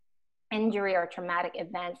injury or traumatic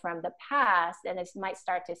event from the past, then it might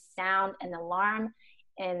start to sound an alarm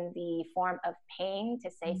in the form of pain to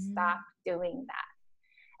say, stop Mm. doing that.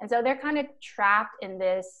 And so they're kind of trapped in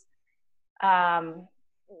this um,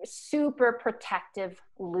 super protective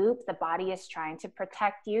loop. The body is trying to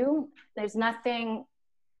protect you. There's nothing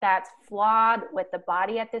that's flawed with the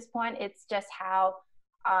body at this point. It's just how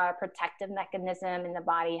our protective mechanism in the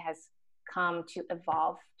body has come to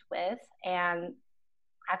evolve with. And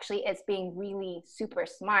actually, it's being really super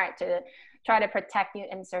smart to try to protect you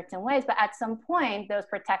in certain ways. But at some point, those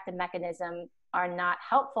protective mechanisms are not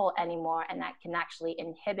helpful anymore. And that can actually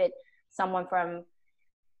inhibit someone from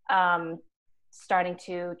um, starting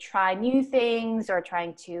to try new things or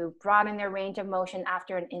trying to broaden their range of motion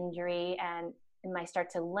after an injury, and it might start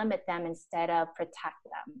to limit them instead of protect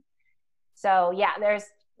them. So yeah,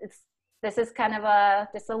 this is kind of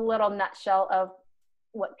just a little nutshell of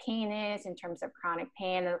what pain is in terms of chronic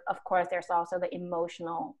pain. And of course, there's also the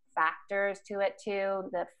emotional factors to it too,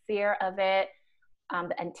 the fear of it,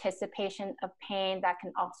 the anticipation of pain that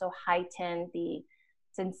can also heighten the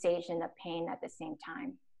sensation of pain at the same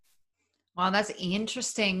time. Wow, that's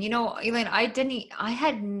interesting. You know, Elaine, I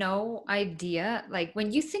had no idea. Like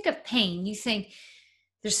when you think of pain, you think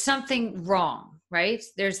there's something wrong, right?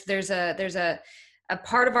 There's a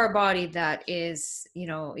part of our body that is, you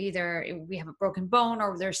know, either we have a broken bone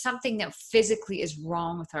or there's something that physically is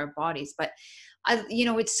wrong with our bodies. But you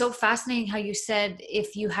know, it's so fascinating how you said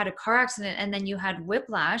if you had a car accident and then you had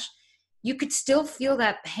whiplash, you could still feel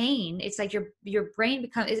that pain. It's like your brain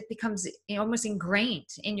becomes you know, almost ingrained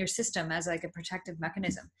in your system as like a protective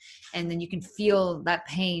mechanism, and then you can feel that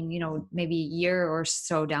pain, you know, maybe a year or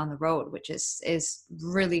so down the road, which is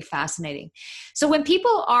really fascinating. So when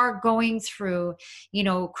people are going through, you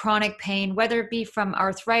know, chronic pain, whether it be from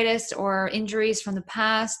arthritis or injuries from the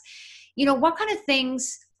past, you know, what kind of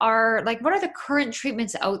things are like, what are the current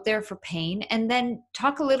treatments out there for pain? And then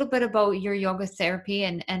talk a little bit about your yoga therapy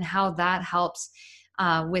and how that helps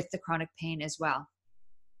with the chronic pain as well.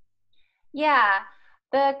 Yeah,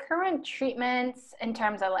 the current treatments in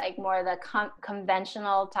terms of like more the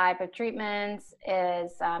conventional type of treatments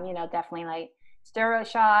is, definitely like steroid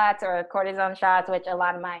shots or cortisone shots, which a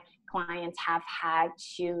lot of my clients have had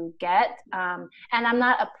to get. And I'm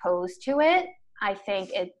not opposed to it. I think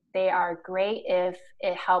they are great if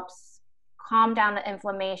it helps calm down the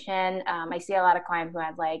inflammation. I see a lot of clients who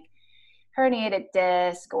have like herniated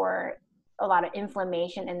disc or a lot of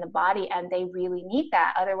inflammation in the body, and they really need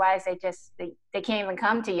that. Otherwise they can't even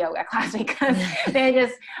come to yoga class because Yeah. they're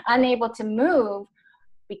just unable to move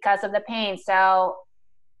because of the pain. So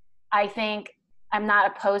I think I'm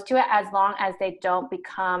not opposed to it as long as they don't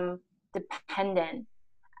become dependent.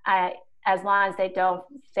 As long as they don't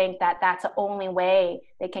think that that's the only way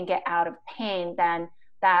they can get out of pain, then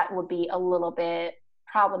that would be a little bit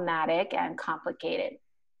problematic and complicated.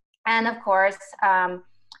 And of course,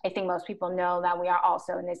 I think most people know that we are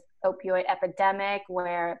also in this opioid epidemic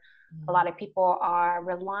where a lot of people are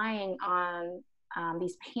relying on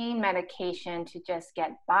these pain medication to just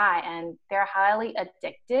get by, and they're highly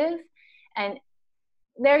addictive. And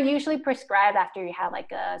they're usually prescribed after you have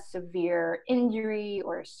like a severe injury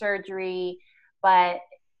or surgery. But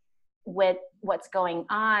with what's going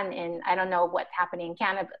on, and I don't know what's happening in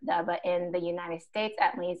Canada, but in the United States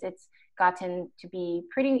at least, it's gotten to be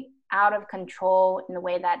pretty out of control in the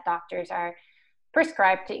way that doctors are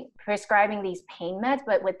prescribing these pain meds,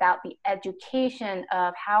 but without the education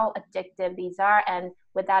of how addictive these are, and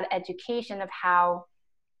without education of how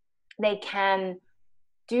they can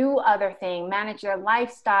do other things, manage their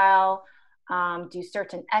lifestyle, do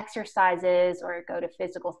certain exercises, or go to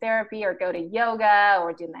physical therapy, or go to yoga,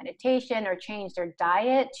 or do meditation, or change their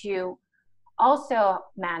diet to also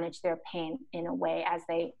manage their pain in a way as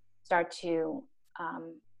they start to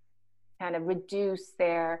kind of reduce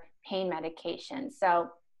their pain medication. So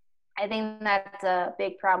I think that's a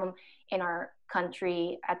big problem in our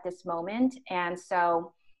country at this moment. And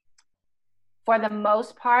so for the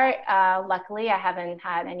most part, luckily, I haven't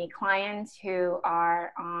had any clients who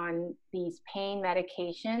are on these pain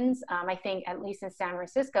medications. I think, at least in San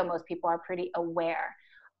Francisco, most people are pretty aware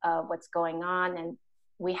of what's going on. And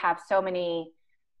we have so many